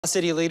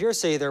City leaders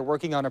say they're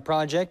working on a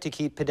project to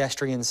keep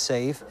pedestrians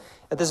safe.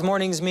 At this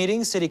morning's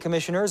meeting, city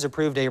commissioners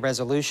approved a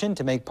resolution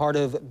to make part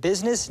of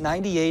Business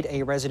 98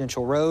 a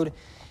residential road.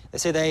 They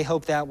say they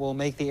hope that will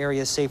make the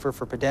area safer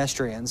for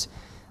pedestrians.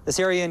 This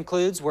area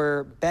includes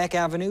where Beck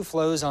Avenue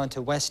flows onto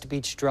West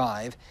Beach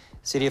Drive.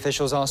 City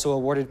officials also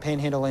awarded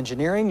Panhandle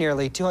Engineering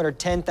nearly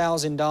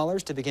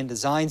 $210,000 to begin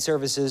design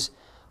services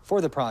for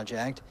the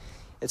project.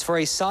 It's for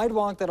a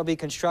sidewalk that'll be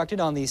constructed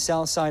on the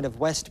south side of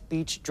West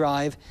Beach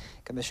Drive.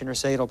 Commissioners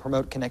say it'll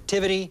promote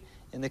connectivity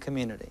in the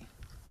community.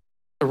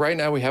 Right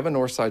now we have a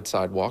north side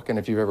sidewalk, and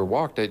if you've ever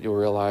walked it, you'll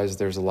realize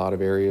there's a lot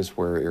of areas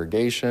where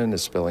irrigation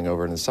is spilling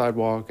over in the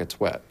sidewalk. It's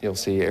wet. You'll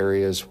see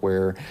areas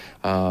where,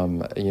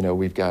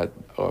 we've got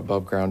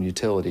above ground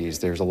utilities.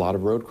 There's a lot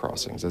of road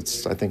crossings.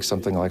 It's, I think,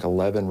 something like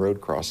 11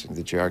 road crossings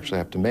that you actually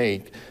have to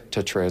make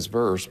to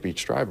traverse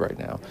Beach Drive right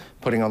now.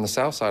 Putting on the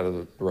south side of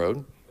the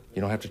road,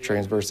 you don't have to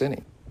transverse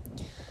any.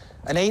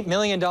 An $8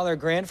 million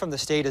grant from the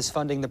state is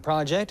funding the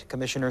project.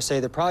 Commissioners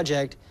say the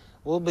project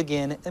will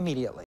begin immediately.